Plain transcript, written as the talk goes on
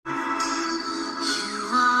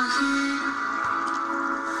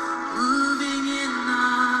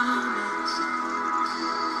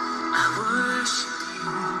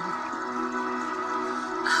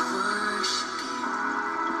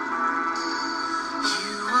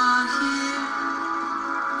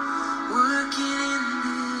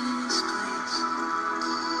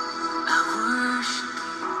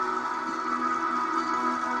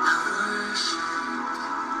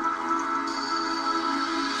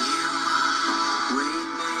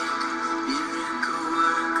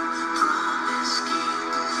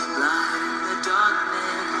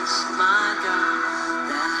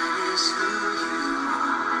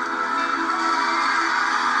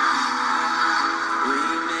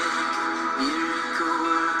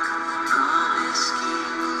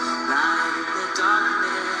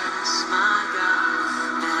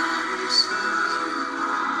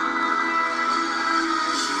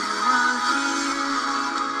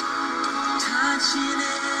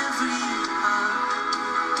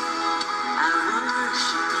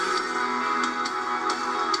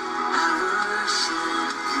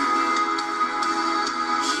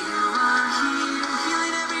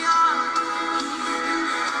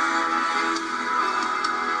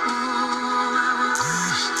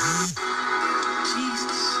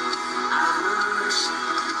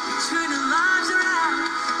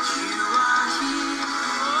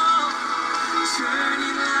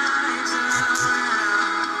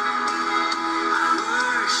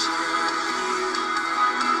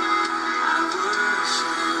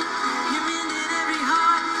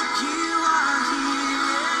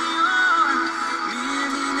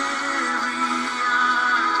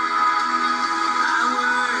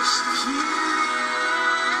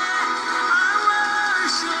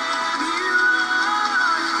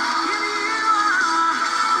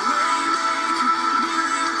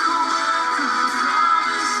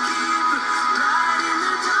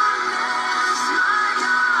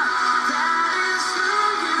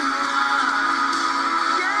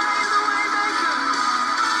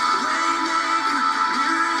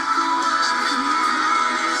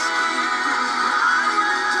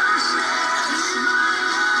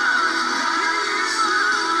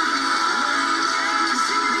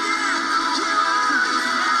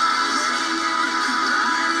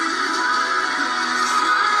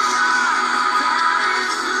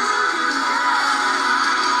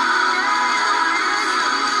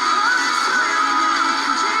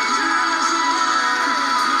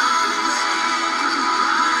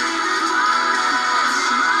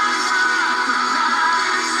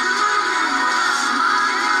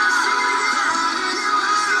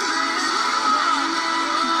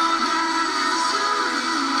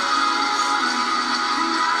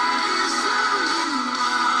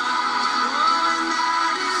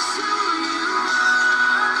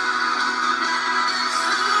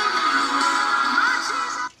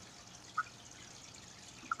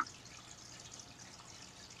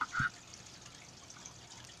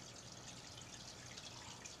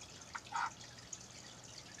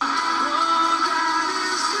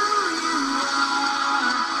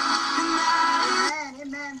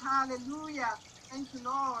Hallelujah. Thank you,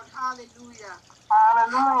 Lord. Hallelujah.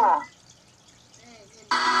 Hallelujah.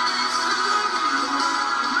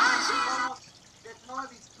 The Lord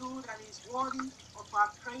is good and is worthy of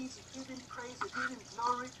our praise. We give him praise, we give him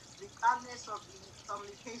glory, regardless of the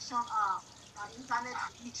communication, internet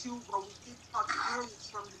issue, but we give God praise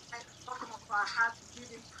from the bottom of our heart. We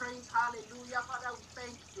give him praise. Hallelujah. Father, we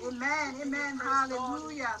thank you. Amen. Amen.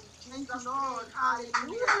 Hallelujah. Thank you, Lord.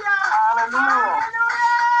 Hallelujah. Hallelujah.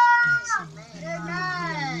 Amen.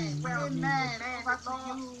 Amen. Over to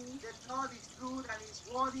you. The Lord is good and is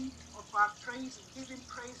worthy of our praise. We give him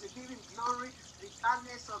praise, we give him glory,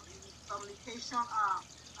 regardless of the communication,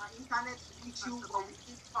 internet issue, but we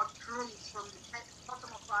give God praise from the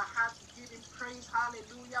bottom of our heart. We give him praise.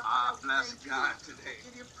 Hallelujah. Bless God today.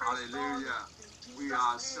 We give you praise, Hallelujah. Lord, We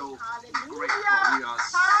are so Hallelujah. grateful. We are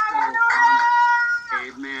so honored.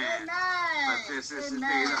 Amen. Amen. But this is the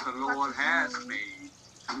day that the Lord has made,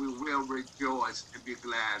 and we will rejoice and be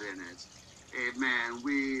glad in it. Amen.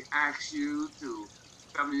 We ask you to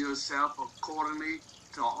govern yourself accordingly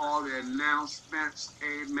to all the announcements.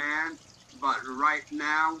 Amen. But right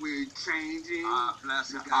now we're changing,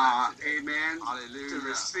 amen, Hallelujah. to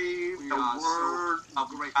receive We the are word so of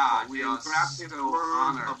grateful. God. We We are are grafted so the word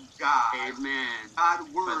honored. of God. Amen. God's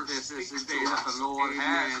But word this is speaks the day to that us. the Lord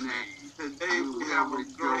has Amen. made. Today we will have a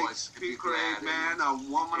great rejoice and be speaker, glad in amen, it. a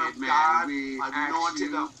woman of Amen. God, We ask anointed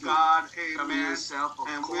you of to God, govern amen. yourself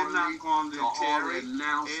And we're not accordingly going to to all tarry, the amen,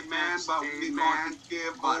 announcements. but we're going to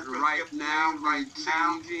give But over right now we're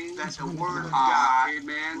changing that the word of God,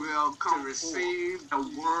 amen, will come to receive forth.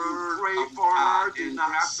 the word Pray of for God. her, do And not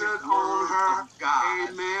grafted sit on word her, of God.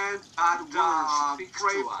 amen. God's word speaks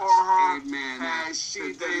Pray to us. for her, Amen. as she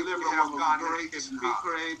Today we delivers have what a God great has given speaker,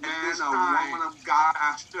 her. amen, At this a time, woman of God,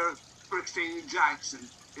 Pastor Christine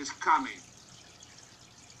Jackson is coming.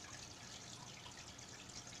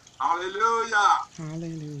 Hallelujah.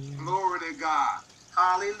 Hallelujah. Glory to God.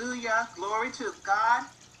 Hallelujah. Glory to God.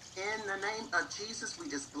 In the name of Jesus, we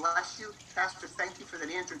just bless you. Pastor, thank you for that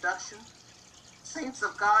introduction. Saints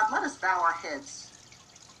of God, let us bow our heads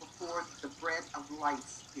before the bread of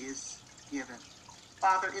life is given.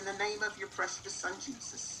 Father, in the name of your precious Son,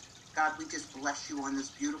 Jesus, God, we just bless you on this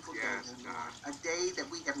beautiful day, Yes, oh God. Lord, a day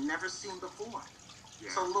that we have never seen before.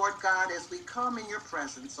 Yes. So, Lord God, as we come in your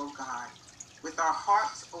presence, oh God, with our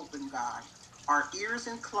hearts open, God, our ears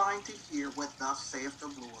inclined to hear what thus saith the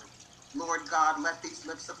Lord. Lord God, let these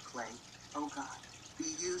lips of clay, oh God, be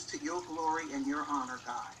used to your glory and your honor,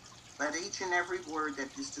 God. Let each and every word that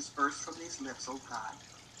is dispersed from these lips, oh God,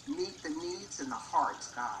 meet the needs in the hearts,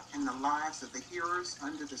 God, and the lives of the hearers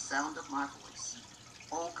under the sound of my voice.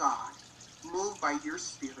 Oh God, move by your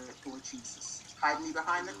Spirit, Lord Jesus. Hide me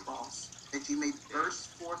behind the cross, that you may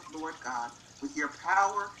burst forth, Lord God, with your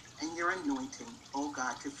power and your anointing, oh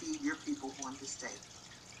God, to feed your people on this day.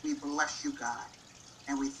 We bless you, God,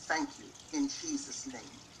 and we thank you in Jesus'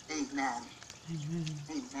 name. Amen.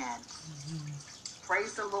 Amen.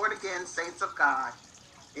 Praise the Lord again, saints of God.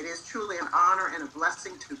 It is truly an honor and a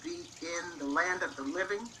blessing to be in the land of the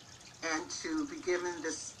living and to be given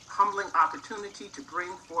this humbling opportunity to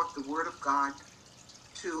bring forth the word of God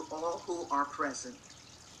to all who are present.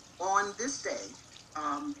 On this day,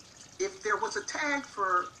 if there was a tag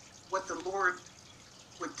for what the Lord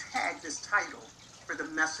would tag this title for the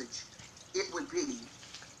message, it would be,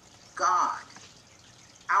 God,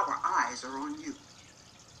 our eyes are on you.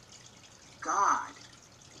 God,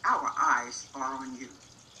 our eyes are on you.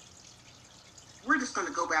 We're just going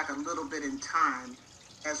to go back a little bit in time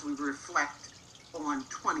as we reflect on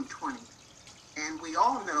 2020. And we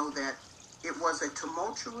all know that it was a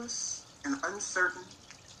tumultuous and uncertain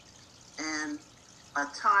and a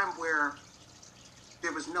time where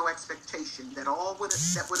there was no expectation that all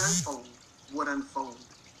that would unfold would unfold.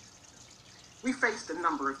 We faced a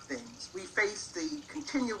number of things. We faced the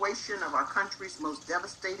continuation of our country's most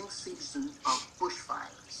devastating season of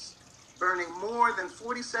bushfires, burning more than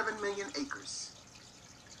 47 million acres.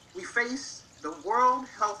 We faced the World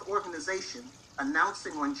Health Organization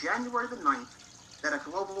announcing on January the 9th that a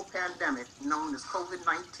global pandemic known as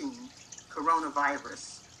COVID-19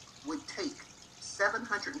 coronavirus would take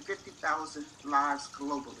 750,000 lives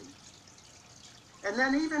globally. And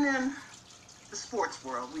then even in the sports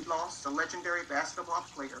world, we lost a legendary basketball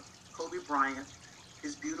player, Kobe Bryant,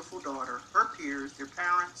 his beautiful daughter, her peers, their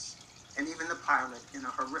parents, and even the pilot in a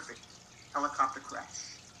horrific helicopter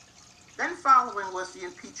crash. Then following was the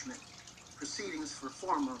impeachment proceedings for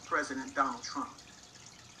former President Donald Trump.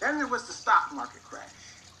 Then there was the stock market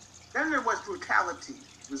crash. Then there was brutality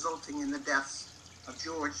resulting in the deaths of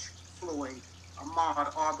George Floyd,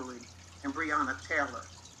 Ahmaud Arbery, and Breonna Taylor,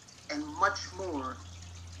 and much more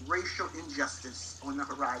racial injustice on the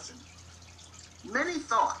horizon. Many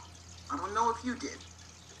thought, I don't know if you did,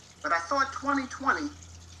 but I thought 2020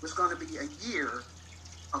 was going to be a year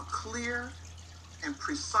of clear and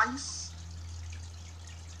precise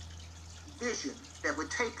vision that would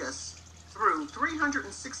take us through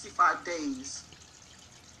 365 days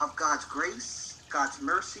of God's grace, God's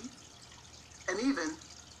mercy, and even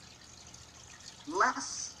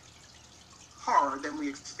less horror than we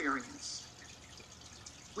experienced.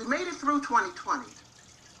 We made it through 2020,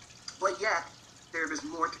 but yet there is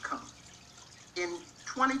more to come. In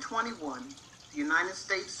 2021, the United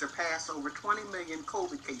States surpassed over 20 million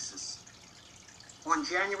COVID cases. On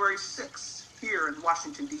January 6th, here in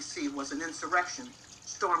Washington, D.C., was an insurrection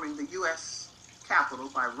storming the U.S. Capitol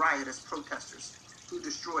by riotous protesters who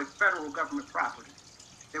destroyed federal government property.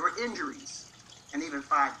 There were injuries and even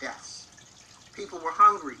 5 deaths. People were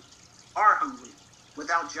hungry, are hungry,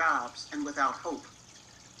 without jobs and without hope.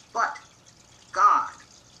 But God,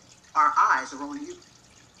 our eyes are on you.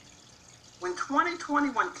 When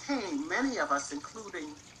 2021 came, many of us,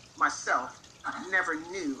 including myself, never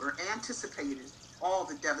knew or anticipated all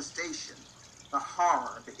the devastation, the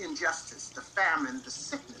horror, the injustice, the famine, the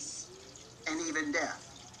sickness, and even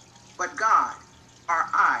death. But God, our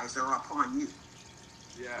eyes are upon you.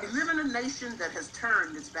 Yes. We live in a nation that has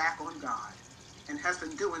turned its back on God and has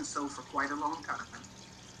been doing so for quite a long time.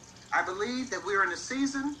 I believe that we're in a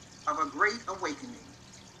season of a great awakening.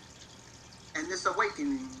 And this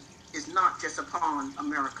awakening is not just upon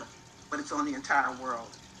America, but it's on the entire world.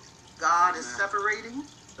 God is separating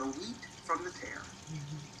the wheat from the tare,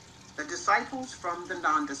 the disciples from the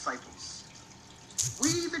non-disciples.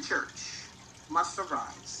 We, the church, must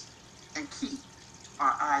arise and keep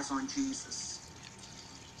our eyes on Jesus.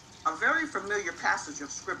 A very familiar passage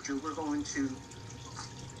of scripture we're going to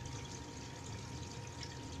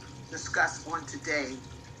discuss on today,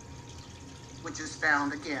 which is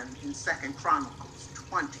found again in 2 Chronicles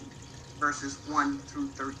 20, verses 1 through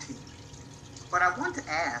 13. But I want to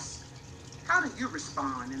ask, how do you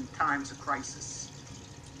respond in times of crisis?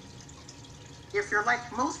 If you're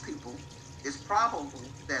like most people, it's probable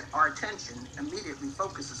that our attention immediately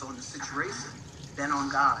focuses on the situation, then on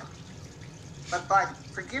God. But by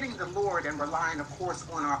forgetting the Lord and relying, of course,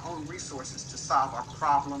 on our own resources to solve our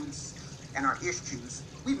problems and our issues,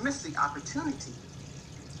 we miss the opportunity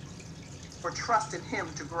for trust in Him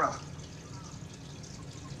to grow.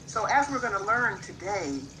 So as we're going to learn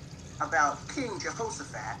today about King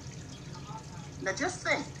Jehoshaphat, now just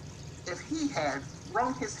think, if he had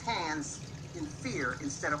wrung his hands in fear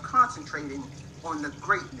instead of concentrating on the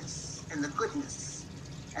greatness and the goodness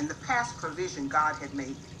and the past provision God had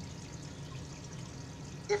made.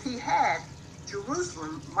 If he had,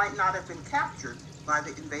 Jerusalem might not have been captured by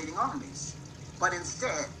the invading armies, but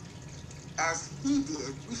instead, as he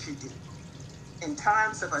did, we should do. In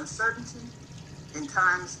times of uncertainty, in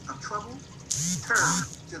times of trouble, turn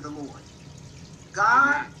to the Lord.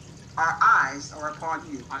 God, Amen. our eyes are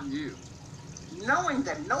upon you. On you. Knowing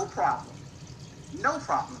that no problem,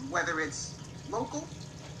 whether it's local,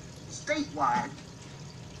 statewide,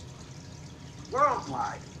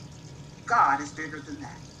 worldwide, God is bigger than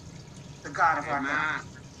that. The God of our Amen. God.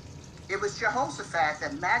 It was Jehoshaphat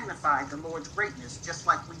that magnified the Lord's greatness just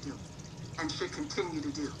like we do and should continue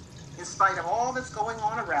to do. In spite of all that's going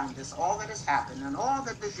on around us, all that has happened, and all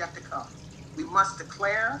that is yet to come, we must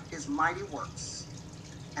declare his mighty works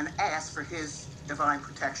and ask for his divine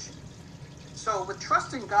protection. So with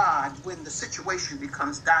trusting God when the situation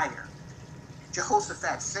becomes dire,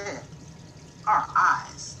 Jehoshaphat said, our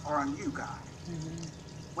eyes are on you, God.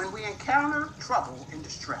 When we encounter trouble and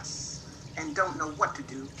distress and don't know what to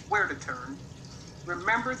do, where to turn,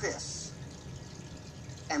 remember this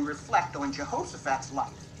and reflect on Jehoshaphat's life.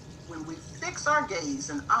 When we fix our gaze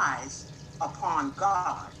and eyes upon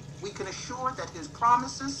God, we can assure that his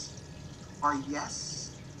promises are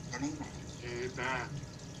yes and amen. Amen.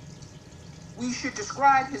 We should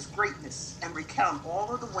describe his greatness and recount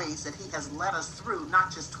all of the ways that he has led us through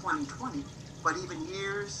not just 2020, but even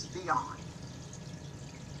years beyond.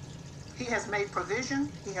 He has made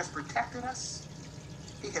provision, he has protected us,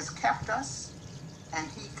 he has kept us, and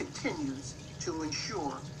he continues to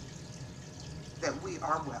ensure that we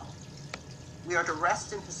are well. We are to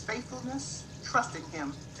rest in his faithfulness, trusting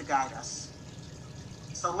him to guide us.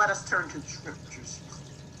 So let us turn to the scriptures.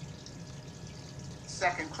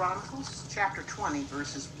 2 Chronicles chapter 20,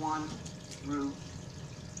 verses 1 through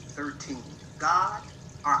 13. God,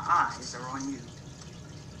 our eyes are on you.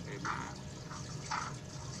 Amen.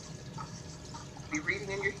 Be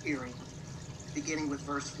reading in your hearing, beginning with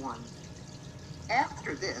verse 1.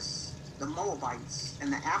 After this, the Moabites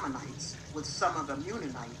and the Ammonites, with some of the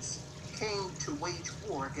Meunites, came to wage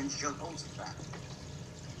war against Jehoshaphat.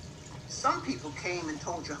 Some people came and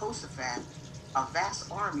told Jehoshaphat, a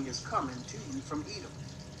vast army is coming to you from Edom,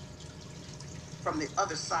 from the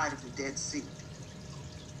other side of the Dead Sea.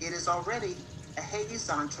 It is already a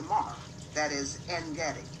Hazon Tamar, that is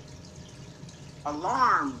En-Gedi.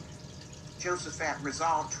 Alarmed, Jehoshaphat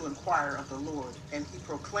resolved to inquire of the Lord, and he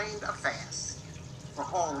proclaimed a fast for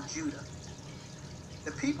all of Judah.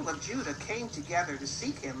 The people of Judah came together to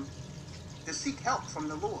seek help from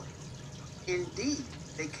the Lord. Indeed,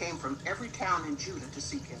 they came from every town in Judah to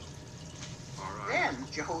seek him. All right. Then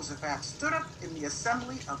Jehoshaphat stood up in the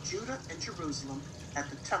assembly of Judah and Jerusalem at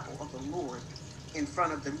the temple of the Lord in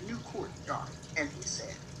front of the new courtyard, and he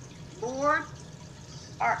said, Lord,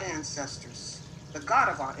 our ancestors, the God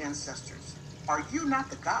of our ancestors, are you not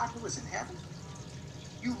the God who is in heaven?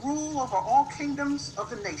 You rule over all kingdoms of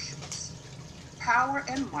the nations. Power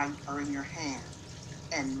and might are in your hand,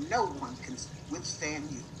 and no one can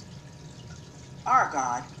withstand you. Our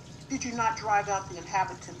God, did you not drive out the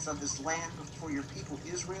inhabitants of this land before your people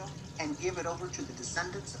Israel and give it over to the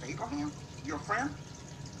descendants of Abraham, your friend?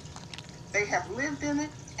 They have lived in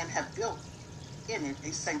it and have built in it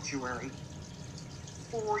a sanctuary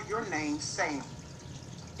for your name, saying,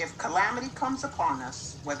 if calamity comes upon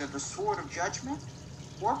us, whether the sword of judgment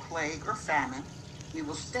or plague or famine, we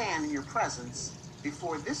will stand in your presence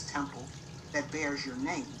before this temple that bears your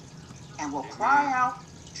name, and will cry out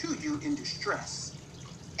to you in distress,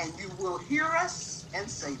 and you will hear us and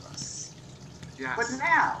save us. Yes. But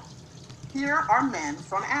now, here are men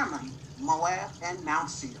from Ammon, Moab, and Mount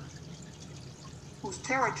Seir, whose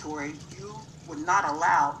territory you would not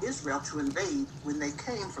allow Israel to invade when they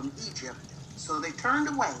came from Egypt, so they turned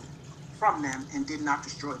away from them and did not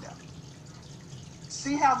destroy them.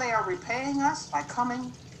 See how they are repaying us by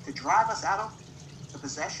coming to drive us out of the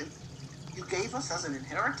possession you gave us as an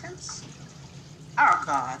inheritance? Our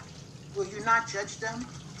God, will you not judge them?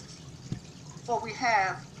 For we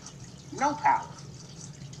have no power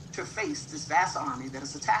to face this vast army that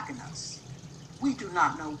is attacking us. We do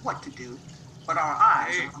not know what to do, but our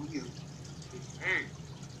eyes are on you. Hey.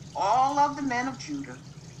 All of the men of Judah,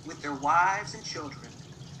 with their wives and children,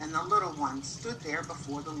 and the little ones, stood there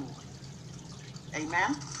before the Lord.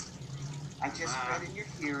 Amen. I just read in your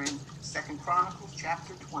hearing 2 Chronicles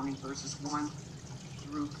chapter 20, verses 1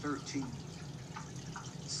 through 13.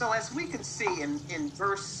 So as we can see in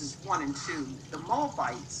verses 1 and 2, the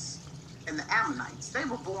Moabites and the Ammonites, they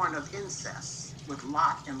were born of incest with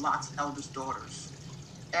Lot and Lot's eldest daughters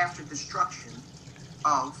after destruction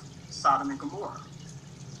of Sodom and Gomorrah.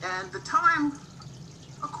 And the time,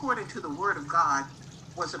 according to the word of God,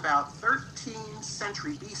 was about 13th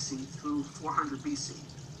century BC through 400 BC.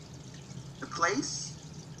 The place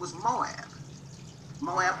was Moab.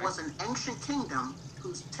 Moab was an ancient kingdom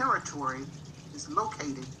whose territory is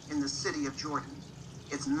located in the city of Jordan.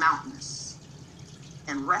 It's mountainous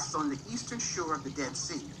and rests on the eastern shore of the Dead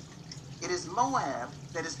Sea. It is Moab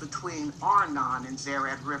that is between Arnon and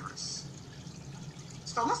Zered rivers.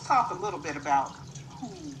 So let's talk a little bit about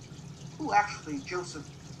who actually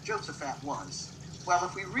Jehoshaphat was. Well,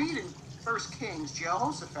 if we read in 1 Kings,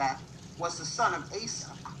 Jehoshaphat was the son of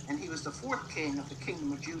Asa, and he was the fourth king of the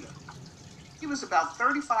kingdom of Judah. He was about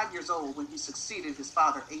 35 years old when he succeeded his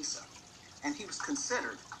father Asa, and he was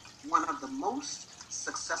considered one of the most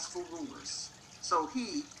successful rulers. So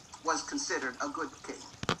he was considered a good king.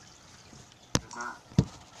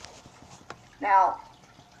 Now,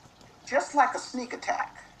 just like a sneak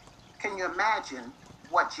attack, can you imagine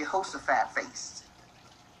what Jehoshaphat faced?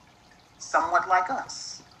 Somewhat like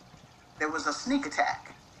us. There was a sneak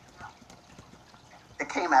attack. It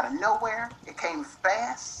came out of nowhere, it came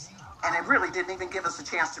fast, and it really didn't even give us a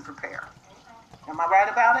chance to prepare. Am I right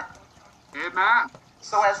about it? Amen.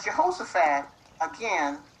 So as Jehoshaphat,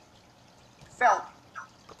 again, felt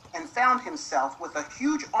and found himself with a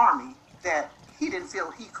huge army that he didn't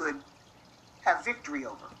feel he could have victory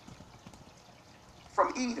over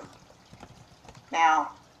from Edom.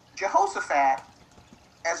 Now, Jehoshaphat,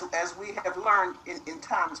 as we have learned in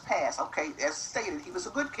times past, okay, as stated, he was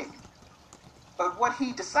a good king. But what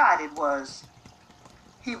he decided was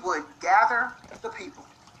he would gather the people.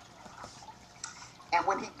 And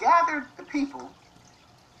when he gathered the people,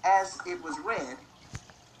 as it was read,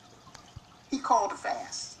 he called a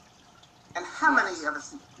fast. And how many of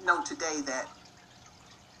us know today that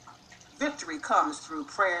victory comes through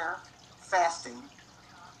prayer, fasting,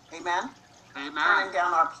 amen? Amen. Turning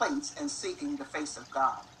down our plates and seeking the face of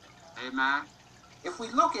God. Amen. If we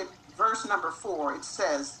look at verse number 4, it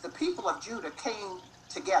says, the people of Judah came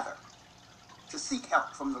together to seek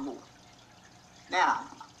help from the Lord. Now,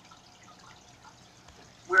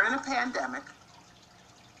 we're in a pandemic.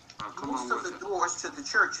 Most of the doors to the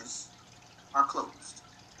churches are closed.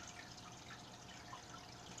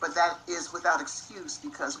 But that is without excuse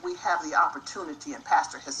because we have the opportunity, and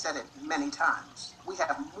Pastor has said it many times, we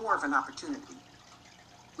have more of an opportunity.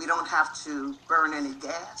 We don't have to burn any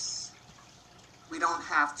gas. We don't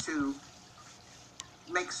have to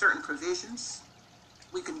make certain provisions.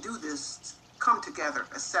 We can do this, come together,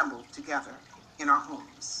 assemble together in our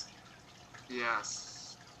homes.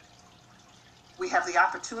 Yes. We have the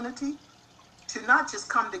opportunity to not just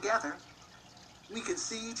come together, we can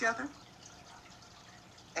see each other.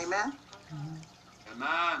 Amen?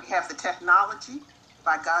 Amen. We have the technology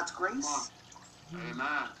by God's grace.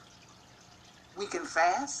 Amen. We can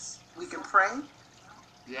fast. We can pray.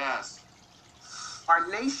 Yes. Our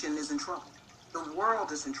nation is in trouble. The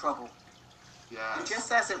world is in trouble. Yes. And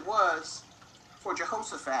just as it was for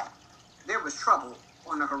Jehoshaphat, there was trouble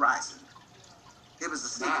on the horizon. There was a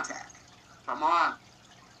sneak attack. Come on.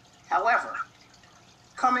 However,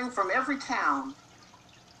 coming from every town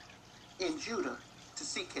in Judah to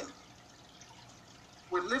seek him,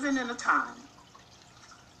 we're living in a time,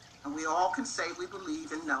 and we all can say we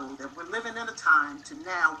believe and know that we're living in a time to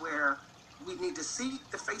now where we need to seek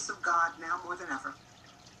the face of God now more than ever.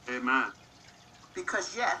 Amen.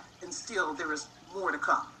 Because yet and still there is more to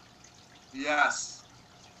come. Yes.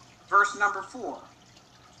 Verse number 4.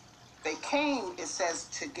 They came, it says,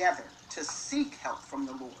 together to seek help from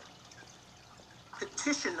the Lord.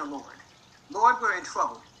 Petition the Lord. Lord, we're in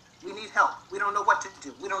trouble. We need help. We don't know what to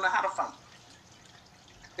do. We don't know how to fight.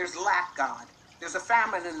 There's lack, God. There's a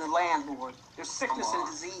famine in the land, Lord. There's sickness and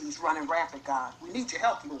disease running rampant, God. We need your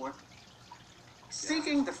help, Lord.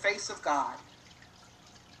 Seeking the face of God.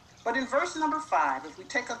 But in verse number 5, if we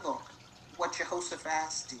take a look what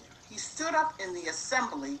Jehoshaphat did, he stood up in the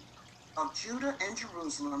assembly of Judah and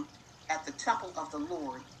Jerusalem at the temple of the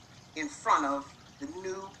Lord in front of the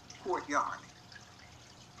new courtyard.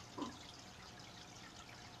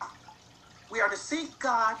 We are to seek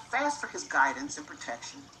God, fast for his guidance and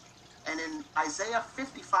protection. And in Isaiah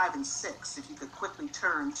 55 and 6, if you could quickly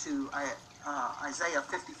turn to Isaiah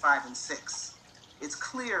 55 and 6, it's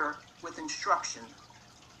clear with instruction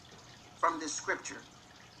from this scripture.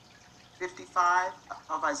 55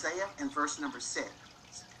 of Isaiah and verse number 6.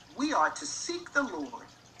 We are to seek the Lord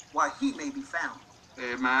while he may be found.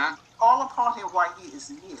 Amen. Call upon him while he is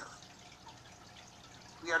near.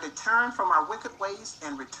 We are to turn from our wicked ways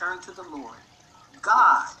and return to the Lord.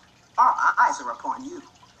 God our eyes are upon you.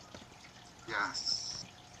 Yes.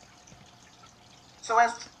 So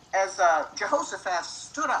as Jehoshaphat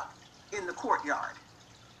stood up in the courtyard,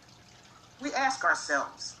 we ask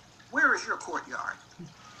ourselves, where is your courtyard?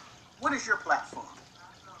 What is your platform?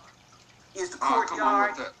 Is the Oh, come on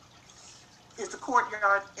courtyard with that. is the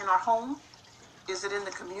courtyard in our home? Is it in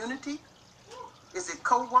the community? Is it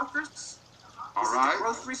co-workers? All Is it right. the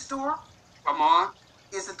grocery store? Come on.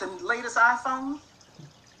 Is it the latest iPhone?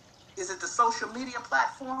 Is it the social media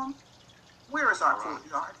platform? Where is our All right.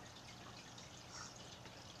 courtyard?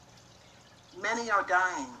 Many are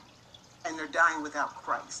dying, and they're dying without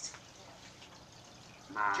Christ.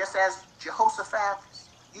 Man. Just as Jehoshaphat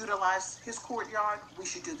utilized his courtyard, we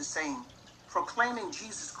should do the same, proclaiming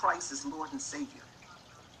Jesus Christ as Lord and Savior,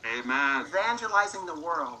 Amen. evangelizing the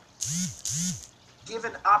world,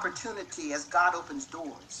 given opportunity as God opens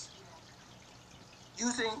doors,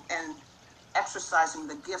 using and exercising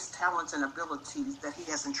the gifts, talents, and abilities that he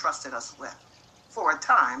has entrusted us with for a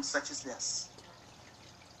time such as this.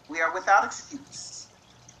 We are without excuse.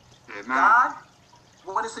 Amen. God,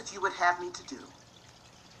 what is it you would have me to do?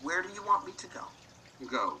 Where do you want me to go?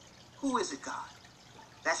 Go. Who is it, God?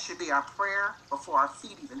 That should be our prayer before our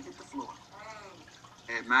feet even hit the floor.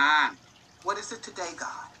 Amen. What is it today,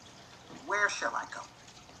 God? Where shall I go?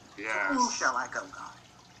 Yes. To whom shall I go, God?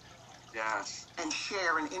 Yes. And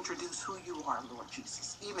share and introduce who you are, Lord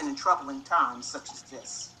Jesus, even in troubling times such as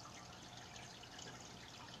this.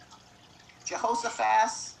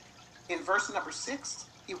 Jehoshaphat, in verse number 6,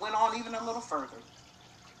 he went on even a little further.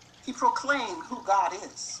 He proclaimed who God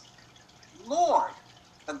is. Lord,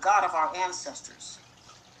 the God of our ancestors,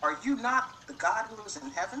 are you not the God who is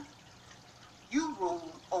in heaven? You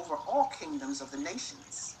rule over all kingdoms of the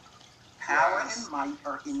nations. Power Yes. and might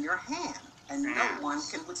are in your hand, and no Yes. one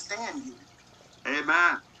can withstand you.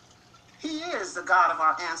 Amen. He is the God of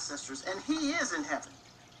our ancestors, and he is in heaven.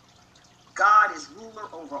 God is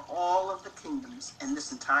ruler over all of the kingdoms in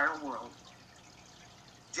this entire world.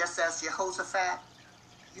 Just as Jehoshaphat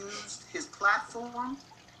used his platform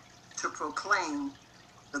to proclaim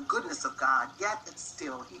the goodness of God, yet it's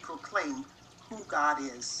still he proclaimed who God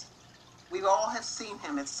is. We all have seen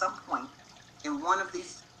him at some point in one of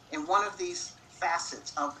these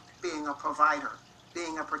facets of being a provider,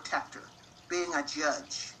 being a protector, being a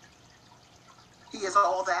judge. He is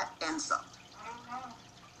all that and some.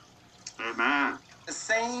 Amen. The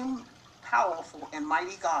same powerful and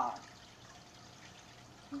mighty God.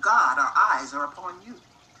 God, our eyes are upon you.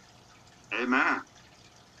 Amen.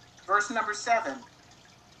 Verse number 7.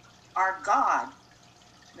 Our God,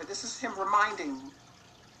 now this is him reminding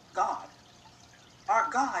God. Our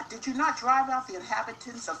God, did you not drive out the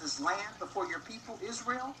inhabitants of this land before your people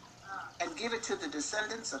Israel and give it to the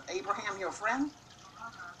descendants of Abraham, your friend?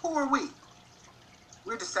 Who are we?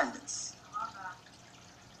 We're descendants.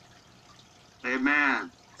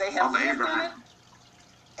 Amen. They have Of lived in it, Abraham.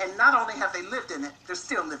 and not only have they lived in it, they're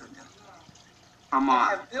still living in it. Come And on.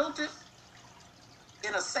 have built it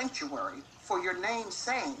in a sanctuary for your name's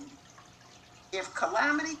saying, if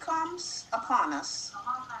calamity comes upon us,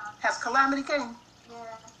 has calamity came?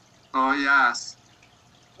 Oh, yes.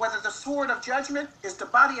 Whether the sword of judgment is the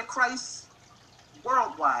body of Christ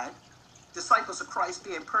worldwide, disciples of Christ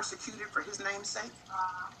being persecuted for his name's sake.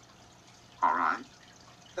 All right.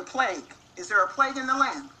 The plague. Is there a plague in the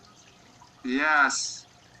land? Yes.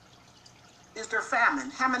 Is there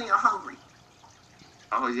famine? How many are hungry?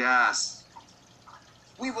 Oh, yes.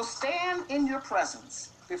 We will stand in your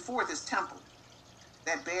presence before this temple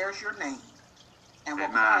that bears your name and will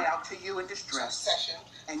Amen. cry out to you in distress,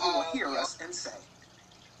 and you will hear us and say,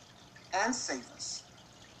 and save us.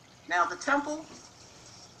 Now, the temple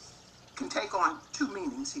can take on two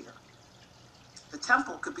meanings here. The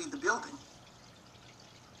temple could be the building,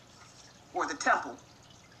 or the temple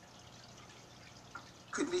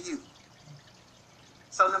could be you.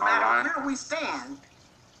 So no matter right. where we stand,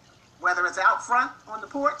 whether it's out front on the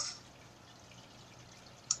porch,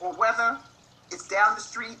 or whether it's down the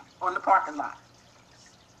street on the parking lot,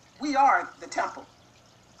 we are the temple,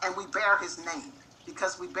 and we bear his name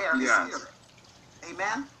because we bear his Yes. spirit.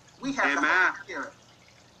 Amen? We have the Amen. Holy Spirit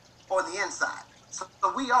on the inside. So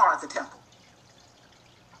we are the temple.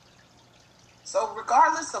 So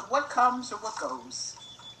regardless of what comes or what goes,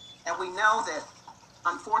 and we know that,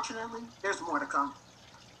 unfortunately, there's more to come.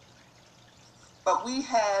 But we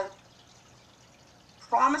have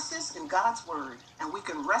promises in God's word, and we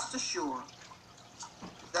can rest assured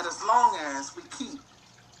that as long as we keep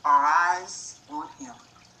our eyes on him,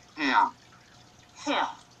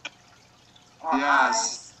 our Yes.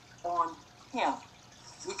 eyes on him,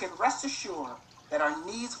 we can rest assured that our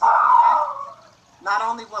needs will be met, Not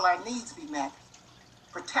only will our needs be met,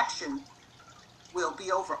 protection will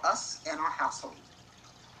be over us and our household.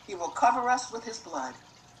 He will cover us with his blood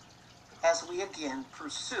as we again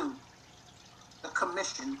pursue the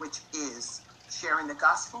commission, which is sharing the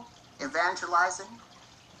gospel, evangelizing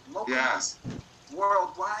locally, Yes.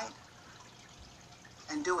 worldwide,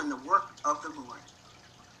 and doing the work of the Lord.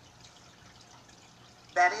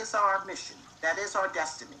 That is our mission. That is our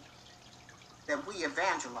destiny. That we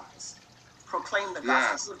evangelize, proclaim the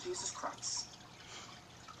gospel of Jesus Christ.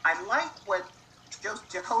 I like what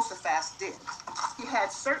Jehoshaphat did. He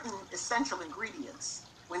had certain essential ingredients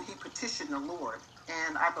when he petitioned the Lord,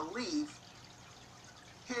 and I believe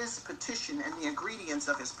his petition and the ingredients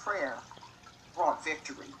of his prayer brought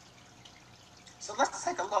victory. So let's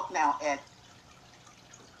take a look now at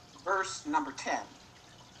verse number 10.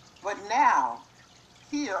 But now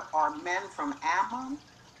here are men from Ammon,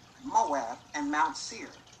 Moab, and Mount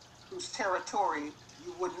Seir, whose territory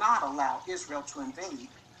you would not allow Israel to invade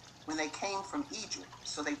when they came from Egypt.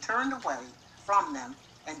 So they turned away from them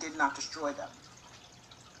and did not destroy them.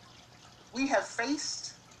 We have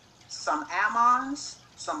faced some Ammons,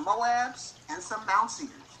 some Moabs, and some Mount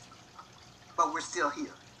Seirs, but we're still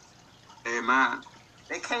here. Amen.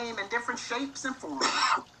 They came in different shapes and forms.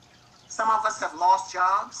 Some of us have lost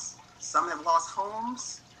jobs. Some have lost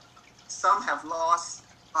homes. Some have lost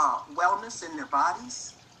wellness in their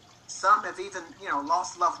bodies. Some have even,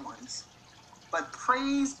 lost loved ones. But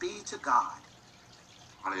praise be to God.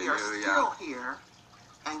 Hallelujah. We are still here,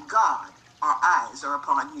 and God, our eyes are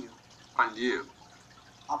upon you. On you.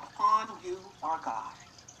 Upon you, our God.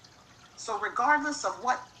 So regardless of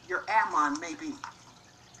what your Ammon may be,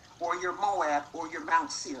 or your Moab, or your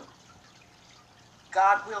Mount Seir,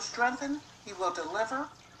 God will strengthen, he will deliver,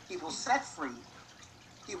 he will set free,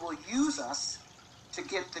 he will use us to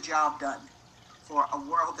get the job done for a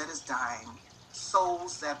world that is dying,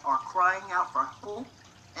 souls that are crying out for hope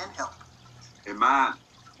and help. Amen.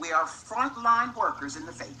 We are frontline workers in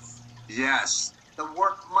the faith. Yes. The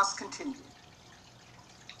work must continue.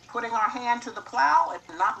 Putting our hand to the plow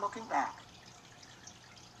and not looking back.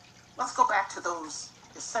 Let's go back to those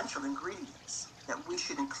essential ingredients that we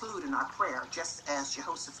should include in our prayer, just as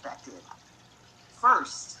Jehoshaphat did.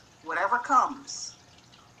 First, whatever comes,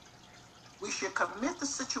 we should commit the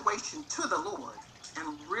situation to the Lord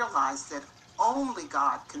and realize that only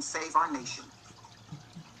God can save our nation.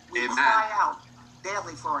 We Amen. cry out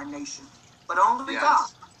daily for our nation, but only Yes. God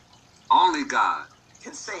Only God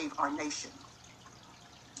can save our nation.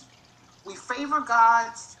 We favor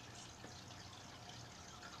God's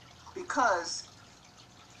because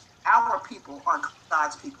our people are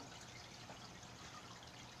God's people.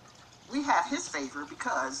 We have his favor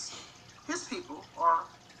because his people are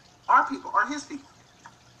our people, are his people.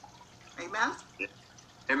 Amen?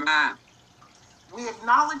 Amen. We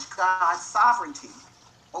acknowledge God's sovereignty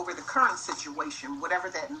over the current situation, whatever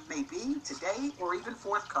that may be today or even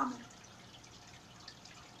forthcoming.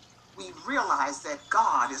 We realize that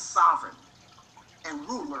God is sovereign and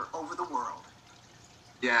ruler over the world.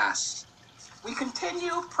 Yes. We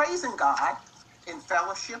continue praising God in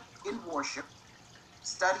fellowship, in worship,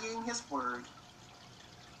 studying his word,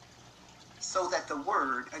 so that the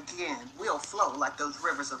word, again, will flow like those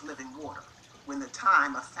rivers of living water when the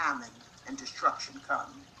time of famine and destruction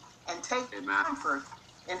come. And take Amen. comfort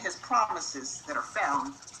in his promises that are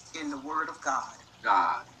found in the word of God.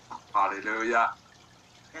 God. Hallelujah.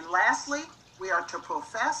 And lastly, we are to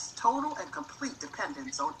profess total and complete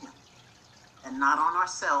dependence on him and not on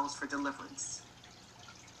ourselves for deliverance.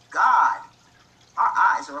 God, our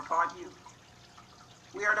eyes are upon you.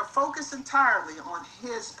 We are to focus entirely on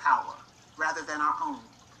his power rather than our own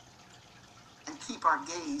and keep our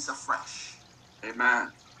gaze afresh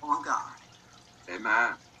Amen. on God.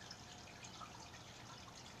 Amen.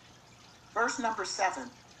 Verse number 7.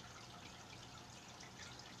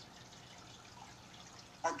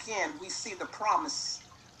 Again, we see the promise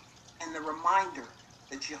and the reminder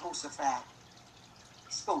that Jehoshaphat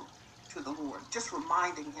spoke to the Lord, just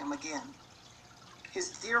reminding him again,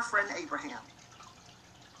 his dear friend Abraham,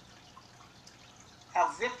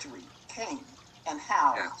 how victory came and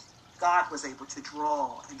how Yes. God was able to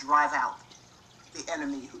draw and drive out the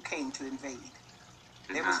enemy who came to invade.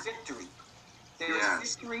 There was Amen. victory. There is Yes.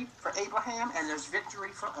 victory for Abraham and there's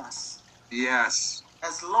victory for us, Yes.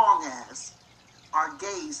 as long as our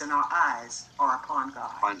gaze and our eyes are upon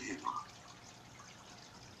God. On him.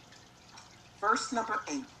 Verse number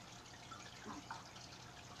 8.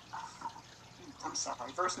 I'm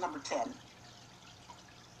sorry, verse number 10.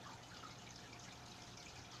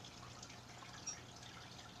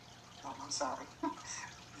 Oh, I'm sorry.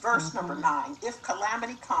 Verse number 9. If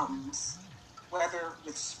calamity comes, whether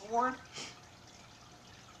with sword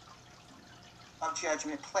of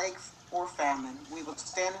judgment, plague, or famine, we will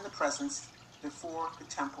stand in the presence before the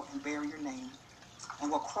temple and bear your name,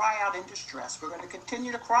 and will cry out in distress. We're going to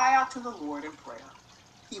continue to cry out to the Lord in prayer.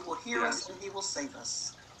 He will hear us and he will save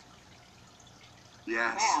us.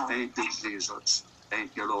 Yes. Now, Thank you, Jesus.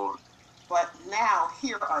 Thank you, Lord. but now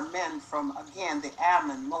here are men from, again, the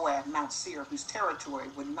Ammon, Moab, Mount Seir, whose territory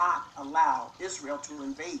would not allow Israel to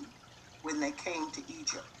invade when they came to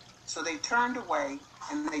Egypt. So they turned away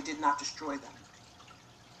and they did not destroy them.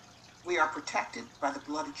 We are protected by the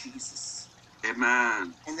blood of Jesus.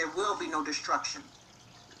 Amen. And there will be no destruction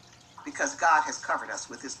because God has covered us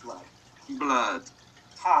with his blood. Blood.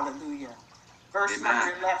 Hallelujah. Verse Amen.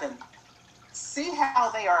 number 11. See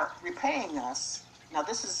how they are repaying us. Now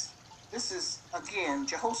this is again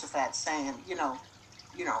Jehoshaphat saying,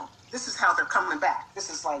 this is how they're coming back. This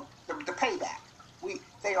is like the payback.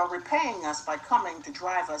 They are repaying us by coming to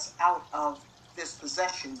drive us out of this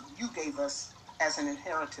possession you gave us as an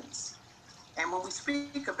inheritance. And when we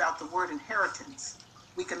speak about the word inheritance,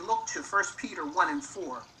 we can look to 1 Peter 1 and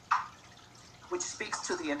 4, which speaks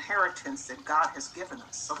to the inheritance that God has given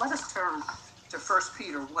us. So let us turn to 1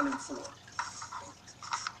 Peter 1 and 4.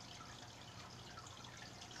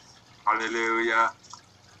 Hallelujah.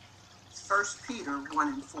 1 Peter 1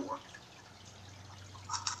 and 4.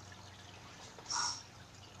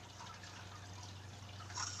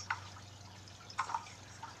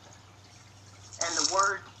 And the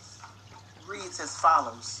word reads as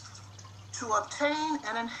follows: to obtain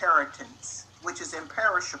an inheritance which is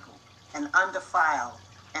imperishable and undefiled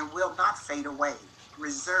and will not fade away,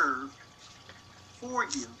 reserved for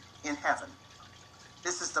you in heaven.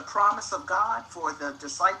 This is the promise of God for the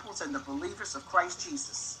disciples and the believers of Christ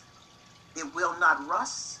Jesus. It will not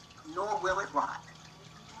rust, nor will it rot.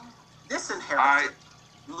 This inheritance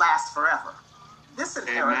lasts forever. This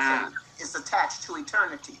inheritance is attached to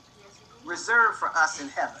eternity, reserved for us in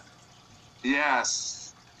heaven.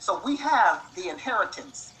 Yes. So we have the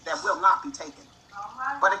inheritance that will not be taken.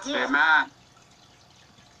 But again, Amen.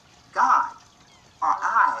 God, our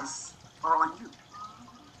eyes are on you.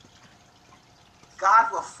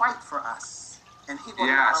 God will fight for us, and he will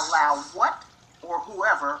not allow what or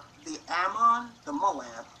whoever, the Ammon, the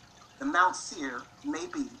Moab, the Mount Seir may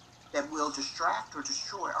be, that will distract or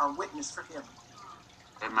destroy our witness for him.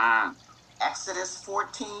 Amen. Exodus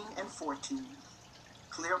 14 and 14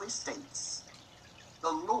 clearly states,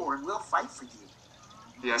 the Lord will fight for you.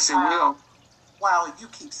 Yes, he will. While you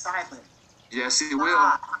keep silent. Yes, he will.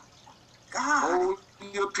 God. Hold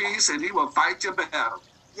your peace and he will fight your battle.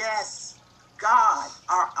 Yes. God,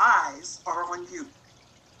 our eyes are on you.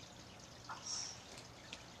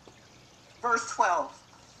 Verse 12.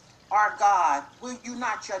 Our God, will you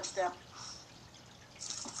not judge them?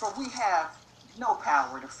 For we have no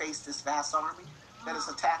power to face this vast army that is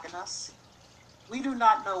attacking us. We do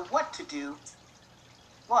not know what to do,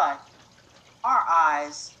 but our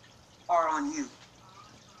eyes are on you.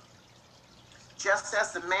 Just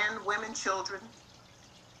as the men, women, children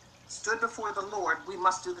stood before the Lord, we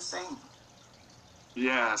must do the same.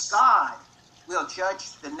 Yes. God will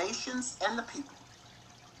judge the nations and the people.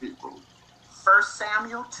 1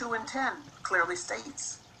 Samuel 2 and 10 clearly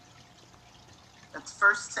states. That's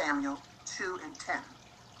 1 Samuel 2 and 10.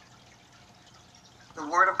 The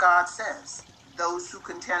word of God says, those who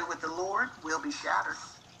contend with the Lord will be shattered.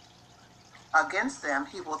 Against them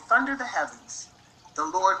he will thunder the heavens. The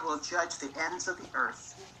Lord will judge the ends of the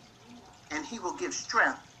earth, and he will give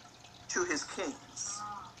strength to his kings,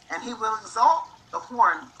 and he will exalt the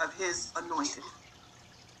horn of his anointed.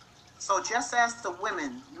 So just as the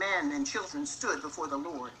women, men, and children stood before the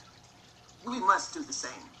Lord, we must do the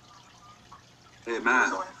same.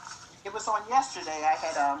 Amen. It was on yesterday. I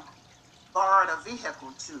had borrowed a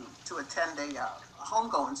vehicle to attend a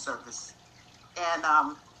homegoing service, and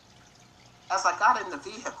as I got in the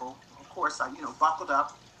vehicle, of course, I buckled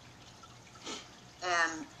up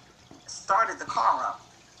and started the car up.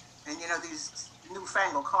 And these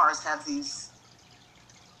newfangled cars have these,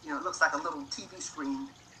 it looks like a little TV screen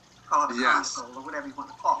called a console or whatever you want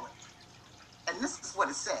to call it. And this is what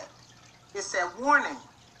it said. It said, warning,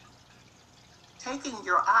 taking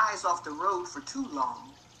your eyes off the road for too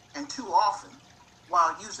long and too often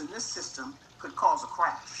while using this system could cause a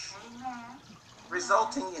crash,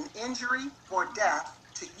 resulting in injury or death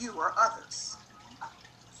to you or others.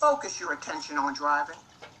 Focus your attention on driving.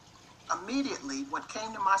 Immediately, what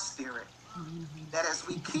came to my spirit, that as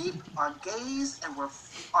we keep our gaze and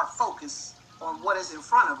our focus on what is in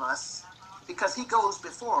front of us, because he goes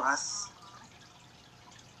before us,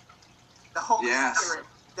 the Holy Spirit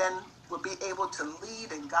then will be able to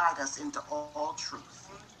lead and guide us into all truth.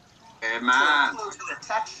 Amen. To include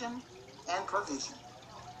protection and provision.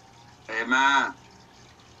 Amen.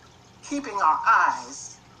 Keeping our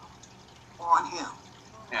eyes on him.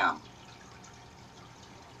 Yeah.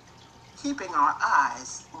 Keeping our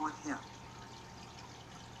eyes on him.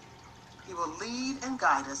 He will lead and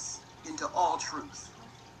guide us into all truth.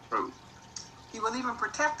 Truth. He will even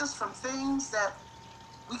protect us from things that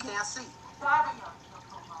we can't see.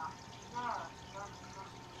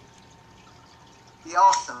 The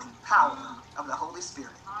awesome power of the Holy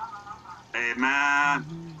Spirit.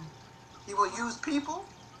 Amen. He will use people.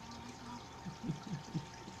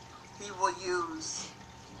 He will use,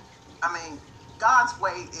 God's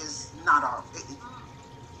way is not our,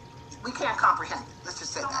 we can't comprehend it. Let's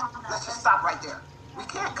just say that. Let's just stop right there. We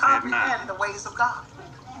can't comprehend the ways of God.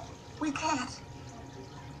 We can't.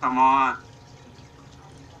 Come on.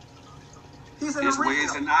 He's an His original.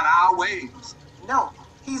 ways are not our ways. No,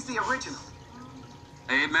 he's the original.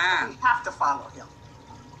 Amen. We have to follow him.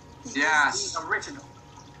 He is the original.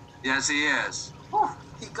 Yes, he is. Whew,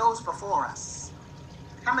 he goes before us.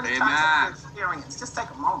 How many times have you experienced? Just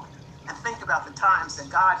take a moment and think about the times that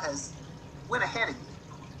God has went ahead of you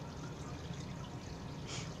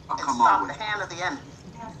and stopped the hand of the enemy.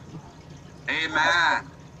 Amen.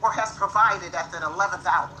 Or has provided at the 11th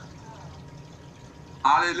hour.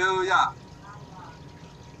 Hallelujah.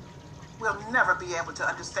 We'll never be able to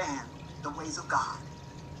understand the ways of God.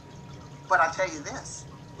 But I tell you this,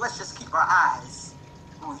 let's just keep our eyes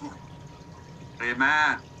on him.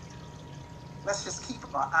 Amen. Let's just keep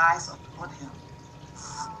our eyes on him.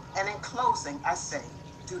 And in closing, I say,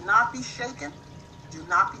 do not be shaken, do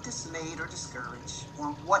not be dismayed or discouraged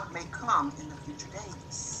on what may come in the future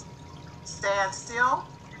days. Stand still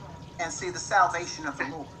and see the salvation of the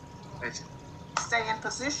Lord. Stay in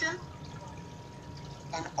position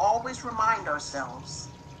and always remind ourselves,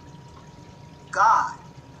 God,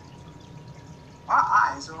 our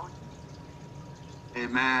eyes are on you.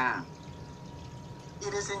 Amen.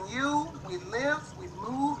 It is in you we live, we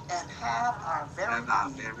move, and have our very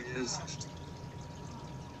being.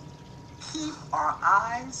 Keep our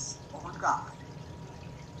eyes on God.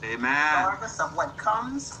 Amen. Regardless of what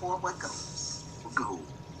comes or what goes. Go.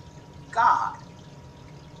 God,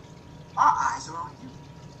 our eyes are on you.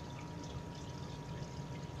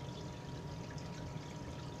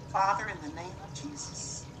 Father, in the name of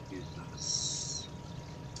Jesus,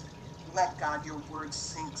 let God, your word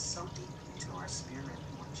sink so deep into our spirit,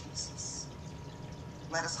 Lord Jesus.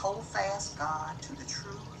 Let us hold fast, God, to the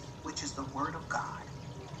truth, which is the word of God.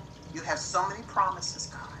 You have so many promises,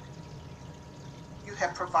 God. You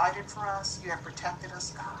have provided for us. You have protected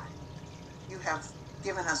us, God. You have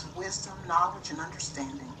given us wisdom, knowledge, and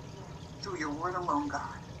understanding through your word alone,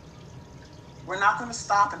 God. We're not going to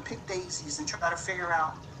stop and pick daisies and try to figure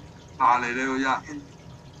out. Hallelujah.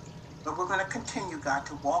 But we're going to continue, God,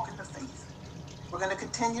 to walk in the faith. We're going to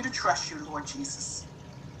continue to trust you, Lord Jesus,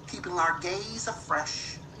 keeping our gaze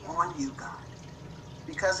afresh on you, God,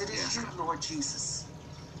 because it is you, Lord Jesus,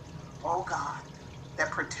 oh God,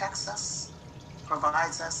 that protects us,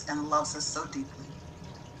 provides us, and loves us so deeply.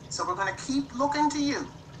 So we're going to keep looking to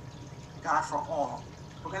you, God, for all.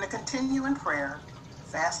 We're going to continue in prayer,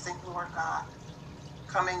 fasting, Lord God,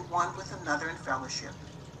 coming one with another in fellowship,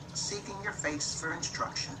 seeking your face for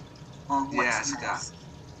instruction on what's next.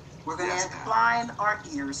 We're going to incline our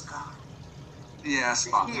ears, God,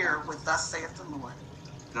 to hear what thus saith the Lord.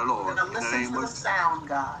 We're going to listen to the sound,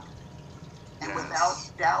 God, and without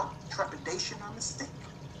doubt, trepidation, or mistake.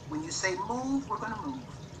 When you say move, we're going to move.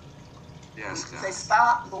 When you say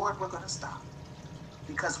stop, Lord, we're going to stop,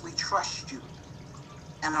 because we trust you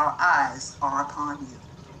and our eyes are upon you.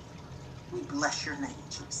 We bless your name,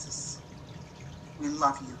 Jesus. We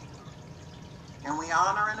love you and we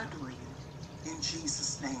honor and adore you. In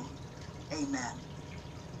Jesus' name, amen.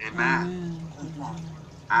 Amen.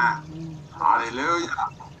 Amen. Hallelujah.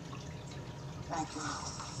 Thank you, Lord.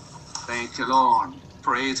 Thank you, Lord.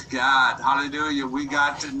 Praise God. Hallelujah. We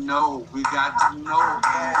got to know that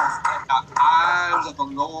the eyes of the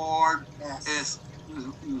Lord is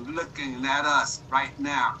looking at us right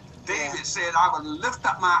now. David said, I will lift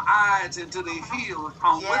up my eyes into the hills,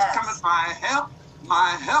 from which cometh my help.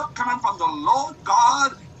 My help coming from the Lord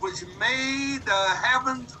God, which made the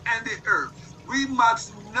heavens and the earth. We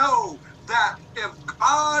must know that if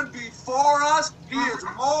God be for us, he is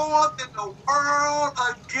more than the world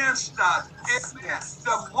against us. Amen.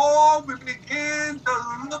 The more we begin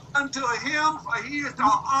to look unto him, for he is the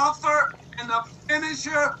author and the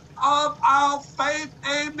finisher of our faith.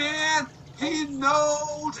 Amen. He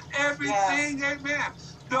knows everything. Amen.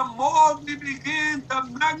 the more we begin to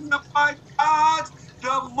magnify God,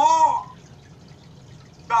 the more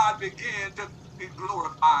God began to be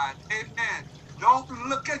glorified. Amen. Don't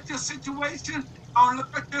look at your situation. Don't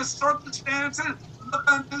look at your circumstances. Look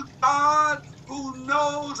unto God who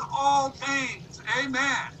knows all things.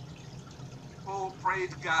 Amen. Oh,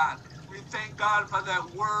 praise God. We thank God for that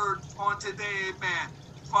word on today. Amen.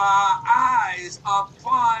 For our eyes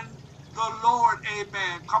upon the Lord.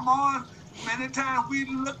 Amen. Come on. Many times we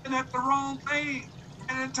looking at the wrong thing.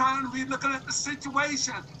 Many times we looking at the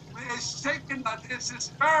situation. It's shaking us. It's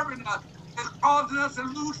disturbing us. It's causing us to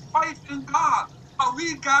lose faith in God. But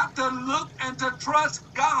we got to look and to trust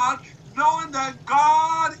God, knowing that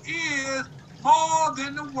God is more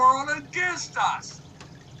than the world against us.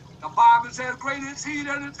 The Bible says, greater is he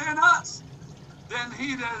that is in us than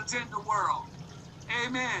he that is in the world.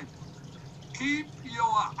 Amen. Keep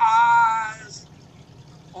your eyes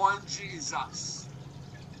on Jesus.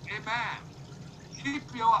 Amen.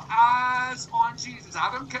 Keep your eyes on Jesus.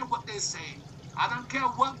 I don't care what they say. I don't care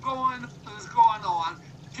what is going on.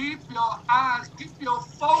 Keep your eyes, keep your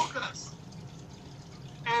focus.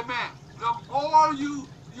 Amen. The more you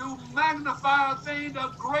magnify a thing,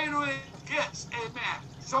 the greater it gets. Amen.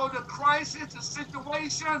 So the crisis, the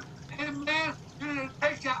situation, amen, you need to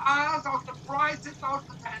take your eyes off the crisis, off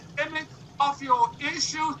the pandemic, off your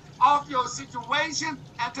issues, off your situation,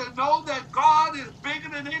 and to know that God is bigger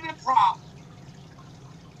than any problem.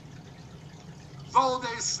 Though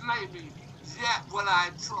they slay me, yet will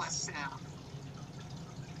I trust him.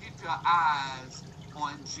 Keep your eyes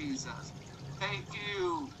on Jesus. Thank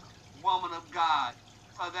you, woman of God,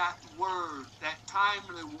 for that word, that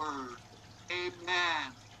timely word.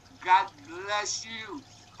 Amen. God bless you.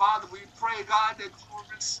 Father, we pray, God, that you will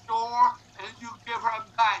restore and you give her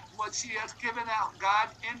back what she has given out, God,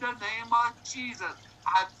 in the name of Jesus.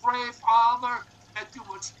 I pray, Father, that you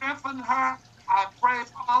would strengthen her. I pray,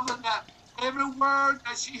 Father, that every word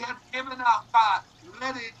that she has given out, God,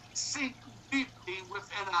 let it sink deeply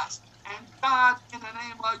within us. And God, in the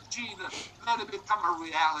name of Jesus, let it become a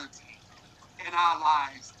reality in our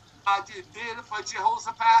lives. God, you did it for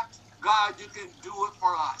Jehoshaphat. God, you can do it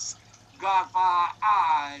for us. God, for our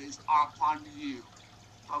eyes are upon you,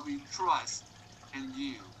 for we trust in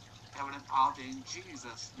you. Heavenly Father, in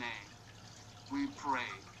Jesus' name, we pray.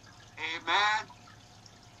 Amen,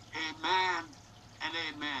 amen, and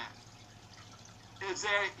amen. Is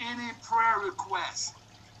there any prayer request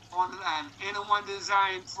on the line? Anyone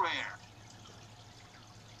desiring prayer?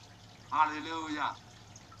 Hallelujah.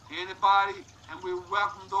 Anybody? And we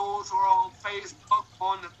welcome those who are on Facebook,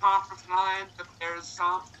 on the conference line, if there is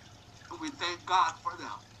some. And we thank God for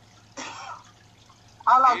them.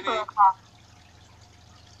 I like prayer.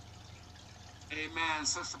 Amen,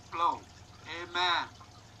 Sister Flo. Amen.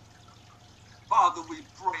 Father, we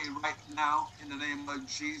pray right now in the name of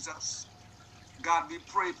Jesus. God, we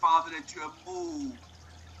pray, Father, that you have moved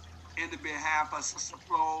in the behalf of Sister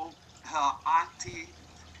Flo, her auntie,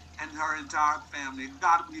 and her entire family.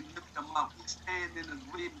 God, we lift them up. We stand in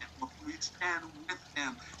agreement with them. We stand with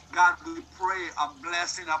them. God, we pray a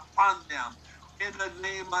blessing upon them. In the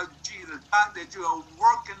name of Jesus, God, that you are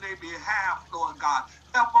working their behalf, Lord God.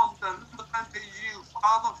 Help them to look unto you,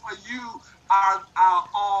 Father, for you are our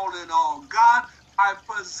all in all. God, I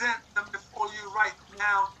present them before you right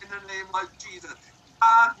now in the name of Jesus.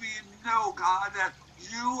 God, we know, God, that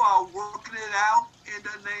you are working it out in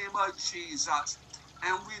the name of Jesus.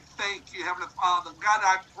 And we thank you, Heavenly Father. God,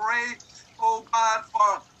 I pray, oh God,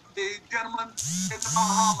 for the gentleman in the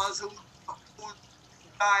Bahamas who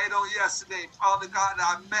died on yesterday. Father God,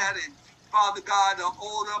 I met him. Father God, the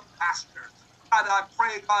older pastor. God, I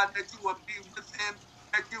pray, God, that you will be with him,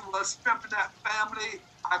 that you will strengthen that family.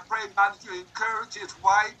 I pray, God, that you encourage his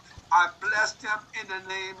wife. I bless them in the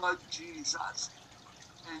name of Jesus.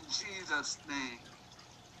 In Jesus' name,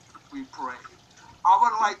 we pray. I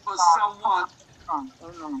would like for someone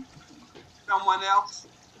else.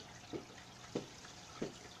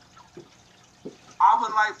 I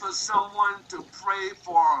would like for someone to pray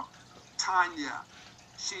for Tanya.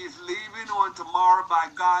 She's leaving on tomorrow by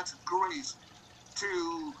God's grace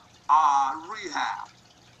to rehab.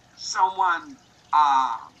 Someone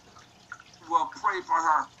will pray for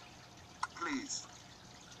her, please.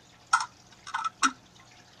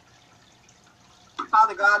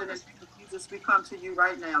 Father God, in the name of Jesus, we come to you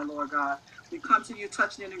right now, Lord God. We come to you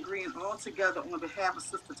touching and agreeing all together on behalf of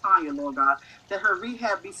Sister Tanya, Lord God, that her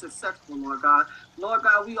rehab be successful, Lord God. Lord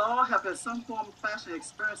God, we all have in some form of fashion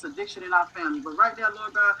experienced addiction in our family. But right now,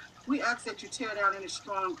 Lord God, we ask that you tear down any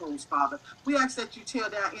strongholds, Father. We ask that you tear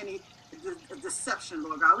down any deception,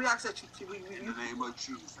 Lord God. We ask that you in the name of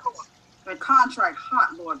Jesus. and contrite heart,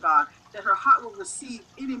 Lord God, that her heart will receive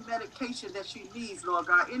any medication that she needs, Lord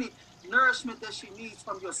God, any nourishment that she needs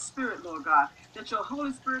from your spirit, Lord God, that your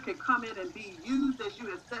Holy Spirit can come in and be used as you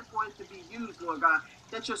have set for it to be used, Lord God,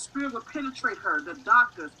 that your spirit will penetrate her, the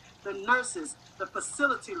doctors, the nurses, the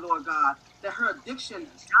facility, Lord God, that her addiction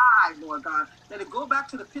die, Lord God, that it go back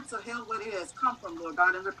to the pits of hell where it has come from, Lord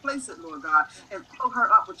God, and replace it, Lord God, and fill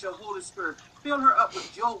her up with your Holy Spirit. Fill her up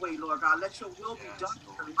with your way, Lord God. Let your will be done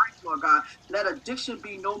in her life, Lord God. Let addiction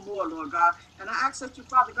be no more, Lord God. And I ask that you,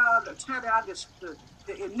 Father God, to tear down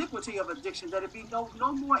the iniquity of addiction, that it be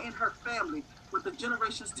no more in her family with the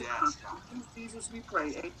generations to come. In Jesus we pray.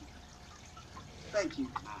 Amen. Thank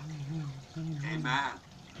you. Amen.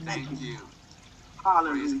 Thank you.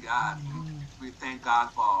 Hallelujah. Praise God. We thank God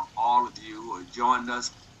for all of you who have joined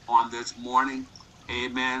us on this morning.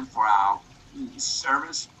 Amen. For our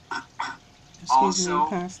service. Excuse me, Also,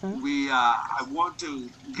 Pastor. I want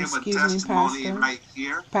to give a testimony right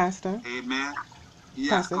here. Pastor. Amen.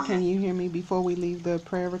 Yeah, Pastor, go ahead. can you hear me? Before we leave the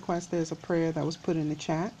prayer request, there's a prayer that was put in the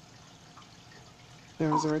chat.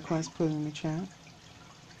 There was a request put in the chat.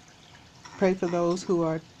 Pray for those who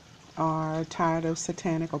are tired of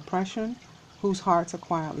satanic oppression, whose hearts are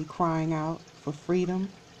quietly crying out for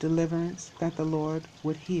freedom, deliverance, that the Lord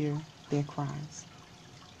would hear their cries.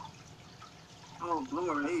 Oh,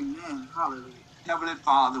 glory. Amen. Hallelujah. Heavenly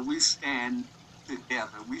Father, we stand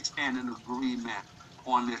together. We stand in agreement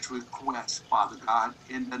on this request, Father God,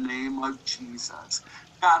 in the name of Jesus.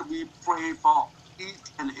 God, we pray for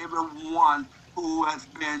each and every one who has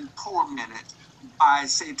been tormented by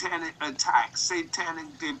satanic attacks,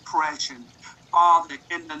 satanic depression. Father,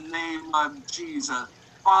 in the name of Jesus.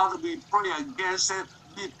 Father, we pray against it.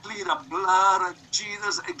 We plead the blood of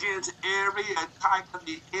Jesus against every attack of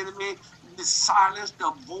the enemy. We silence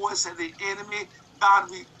the voice of the enemy. God,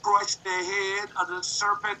 we crush the head of the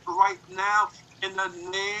serpent right now in the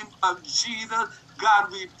name of Jesus.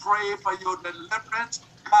 God, we pray for your deliverance.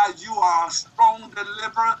 God, you are a strong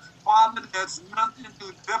deliverer. Father, there's nothing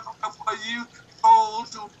too difficult for you.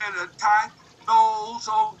 Those who've been attacked, those,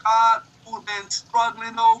 oh God, who've been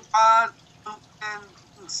struggling, oh God,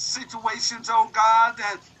 in situations, oh God,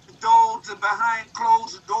 that those behind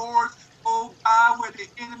closed doors, oh God, where the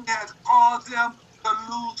enemy has caused them to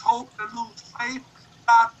lose hope, to lose faith.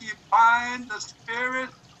 God, we bind the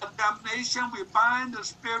spirit of damnation. We bind the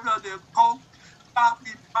spirit of the occult. God,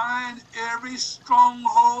 we bind every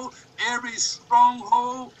stronghold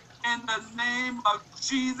in the name of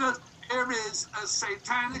Jesus. Every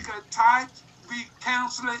satanic attack, we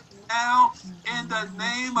cancel it now in the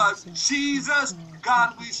name of Jesus.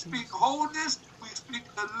 God, we speak wholeness, we speak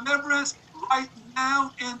deliverance right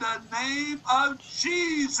now in the name of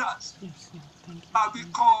Jesus. God, we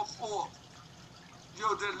call forth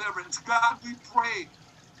your deliverance. God, we pray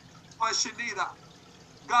for Shanita.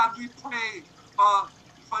 God, we pray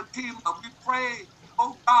for Tima. We pray,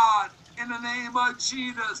 oh God, in the name of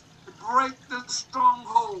Jesus, to break the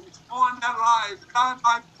strongholds on their lives. God,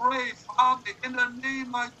 I pray, Father, in the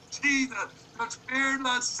name of Jesus, the spirit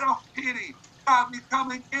of self-pity. God, we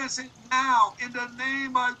come against it now in the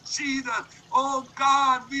name of Jesus. Oh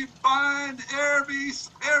God, we bind every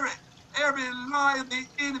spirit, every lie of the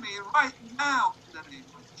enemy right now in the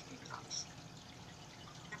name of Jesus.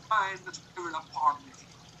 We bind the spirit of poverty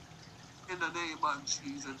in the name of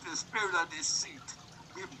Jesus. The spirit of deceit,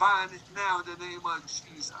 we bind it now in the name of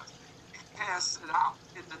Jesus. We cast it out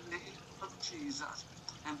in the name of Jesus.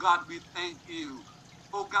 And God, we thank you.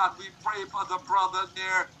 Oh God, we pray for the brother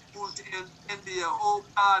there who's in India. Oh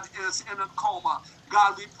God, is in a coma.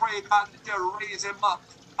 God, we pray, God, that you'll raise him up.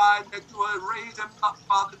 God, that you will raise him up,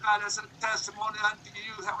 Father God, as a testimony unto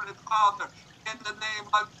you, Heavenly Father, in the name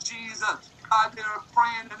of Jesus. God, they're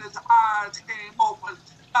praying and his eyes came open.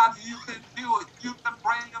 God, you can do it. You can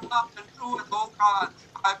bring him up and do it, oh God.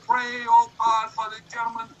 I pray, oh God, for the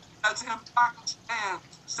gentleman that's in Pakistan,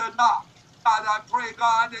 Sadat. God, I pray,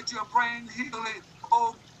 God, that you bring healing,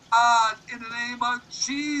 oh God, in the name of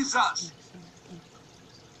Jesus.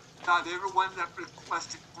 God, everyone that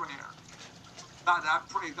requested prayer, God, I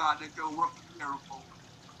pray, God, that you'll work a miracle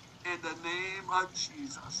in the name of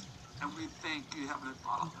Jesus. And we thank you, Heavenly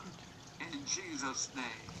Father. In Jesus' name,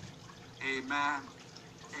 amen,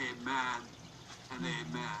 amen, and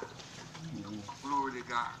amen. Glory to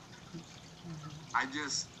God. I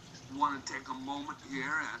just want to take a moment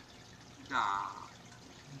here and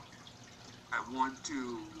I want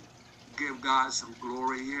to give God some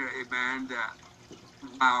glory here, amen, that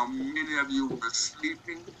while many of you were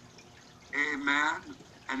sleeping, amen,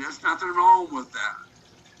 and there's nothing wrong with that.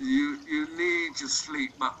 You need to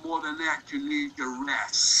sleep, but more than that, you need to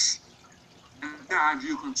rest. And sometimes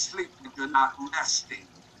you can sleep if you're not resting.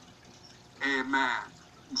 Amen.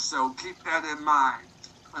 So keep that in mind.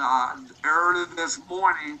 Early this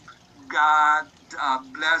morning, God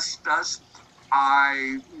blessed us.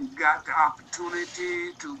 I got the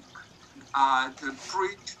opportunity to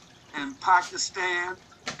preach in Pakistan.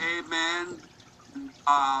 Amen.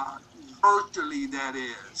 Virtually, that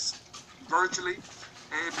is. Virtually.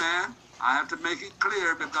 Amen. I have to make it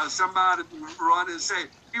clear because somebody run and say,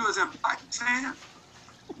 he was in Pakistan?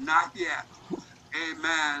 Not yet.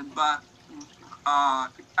 Amen. But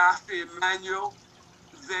Pastor Emmanuel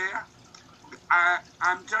there,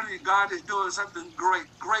 I'm telling you, God is doing something great.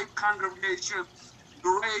 Great congregation,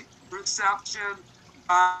 great reception.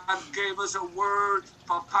 God gave us a word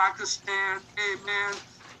for Pakistan. Amen.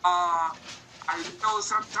 I know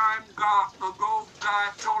sometime ago,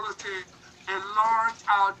 God told us to enlarge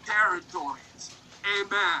our territories.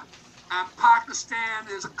 Amen. And Pakistan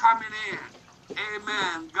is coming in.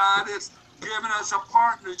 Amen. God is giving us a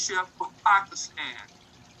partnership with Pakistan.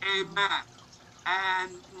 Amen.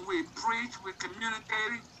 And we preach, we're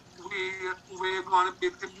communicating, we're going to be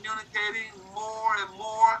communicating more and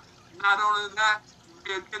more. Not only that,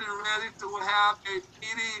 we're getting ready to have a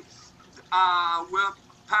meeting with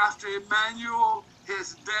Pastor Emmanuel,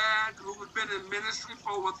 his dad, who's been in ministry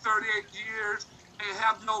for over 38 years. They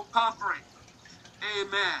have no covering.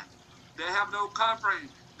 Amen. They have no covering.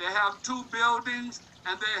 They have 2 buildings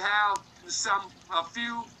and they have a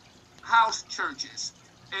few house churches.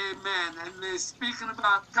 Amen. And they're speaking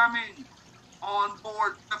about coming on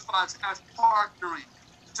board with us as partnering.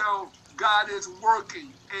 So God is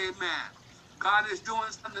working. Amen. God is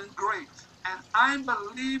doing something great. And I'm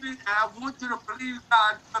believing, and I want you to believe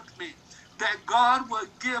God with me, that God will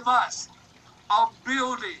give us a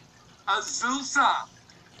building, Azusa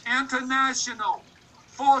International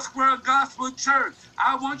Foursquare Gospel Church.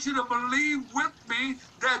 I want you to believe with me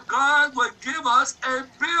that God will give us a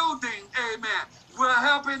building. Amen. We're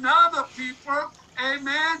helping other people.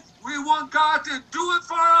 Amen. We want God to do it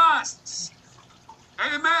for us.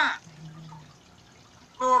 Amen.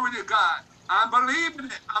 Glory to God. I'm believing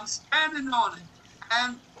it. I'm standing on it.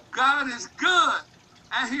 And God is good.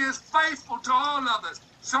 And he is faithful to all of us.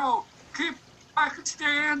 So keep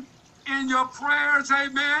Pakistan in your prayers.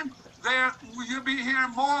 Amen. You'll be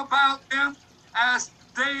hearing more about them as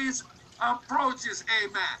days approaches.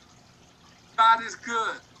 Amen. God is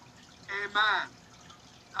good. Amen.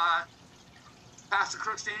 Pastor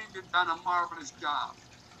Christine, you've done a marvelous job.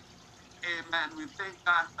 Amen. We thank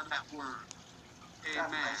God for that word.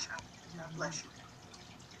 Amen. God bless you.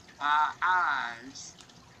 Our eyes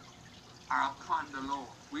are upon the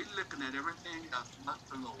Lord. We're looking at everything else but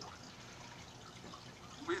the Lord.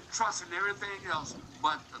 We're trusting everything else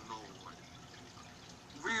but the Lord.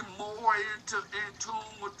 We're more in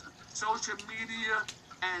tune with social media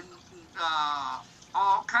and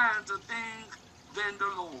all kinds of things than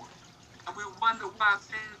the Lord. And we wonder why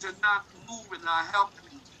things are not moving or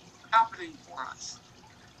happening for us.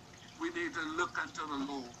 We need to look unto the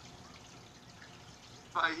Lord.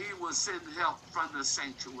 For he will send help from the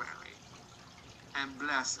sanctuary and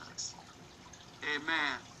bless us.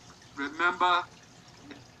 Amen. Remember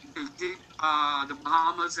to keep the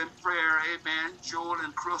Bahamas in prayer. Amen. Joel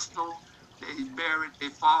and Crystal, they buried their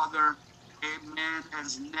father. Amen.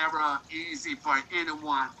 It's never easy for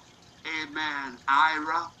anyone. Amen.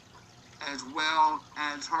 Ira, as well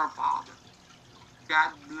as her father.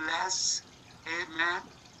 God bless. Amen.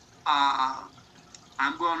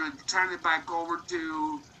 I'm going to turn it back over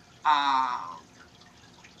to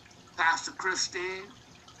Pastor Christine,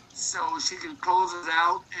 so she can close it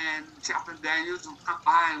out, and Chaplain Daniels will come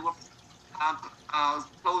behind with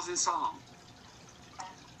closing song.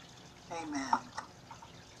 Amen.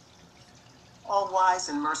 All wise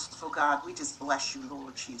and merciful God, we just bless you,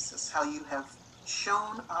 Lord Jesus, how you have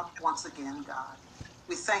shown up once again, God.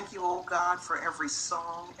 We thank you, oh God, for every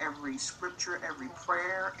song, every scripture, every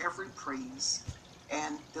prayer, every praise,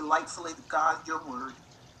 and delightfully, God, your word.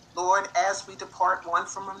 Lord, as we depart one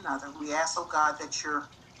from another, we ask, oh God, that your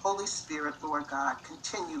Holy Spirit, Lord God,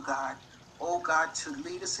 continue, God, oh God, to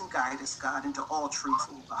lead us and guide us, God, into all truth,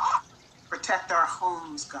 oh God. Protect our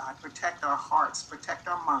homes, God, protect our hearts, protect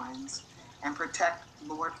our minds, and protect,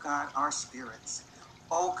 Lord God, our spirits.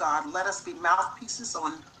 Oh God, let us be mouthpieces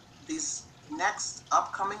on these next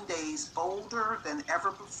upcoming days, bolder than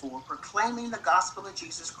ever before, proclaiming the gospel of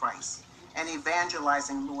Jesus Christ and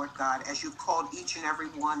evangelizing, Lord God, as you've called each and every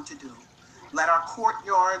one to do. Let our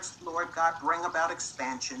courtyards, Lord God, bring about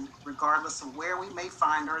expansion, regardless of where we may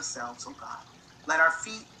find ourselves, oh God. Let our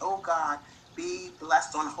feet, oh God, be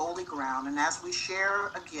blessed on holy ground. And as we share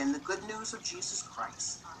again the good news of Jesus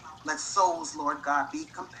Christ, Let souls, Lord God, be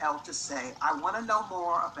compelled to say, I want to know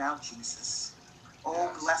more about Jesus.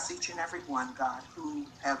 Oh, bless each and every one, God,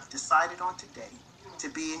 who have decided on today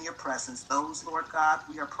to be in your presence. Those, Lord God,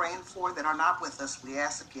 we are praying for that are not with us, we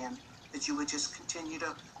ask again that you would just continue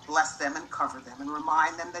to bless them and cover them and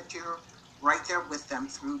remind them that you're right there with them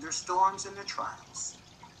through their storms and their trials.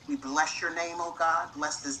 We bless your name, oh God.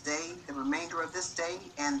 Bless this day, the remainder of this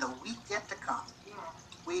day, and the week yet to come.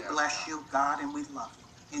 We bless you, God, and we love you.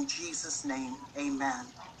 In Jesus' name,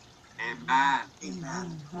 amen. Amen.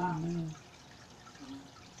 Amen. Amen.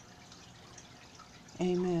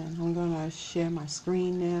 Amen. I'm going to share my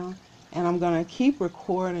screen now, and I'm going to keep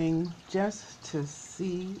recording just to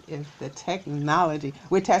see if the technology,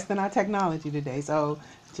 we're testing our technology today, so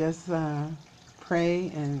just pray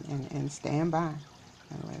and stand by.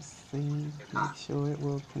 And let's see, make sure it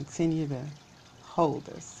will continue to hold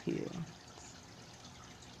us here.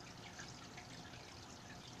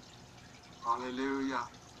 Hallelujah.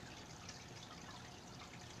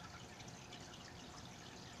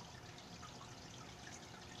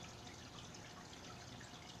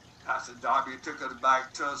 Pastor Darby took us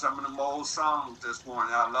back to some of the old songs this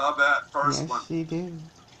morning. I love that first one. Yes, she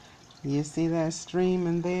did. You see that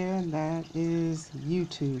streaming there? That is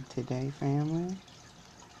YouTube today, family.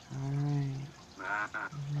 All right.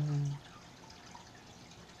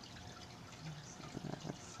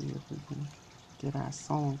 Let's see if we can get our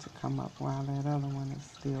song to come up while that other one is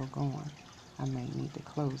still going. I may need to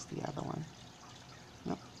close the other one.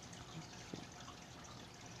 Nope.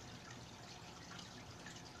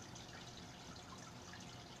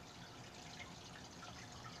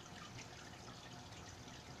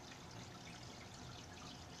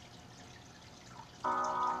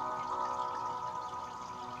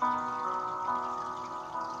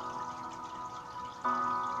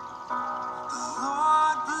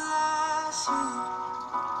 Lord bless you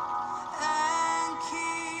and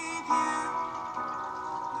keep you.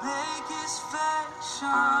 Make his face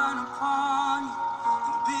shine upon you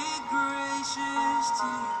and be gracious to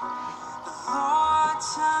you. The Lord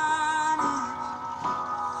turn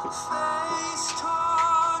his face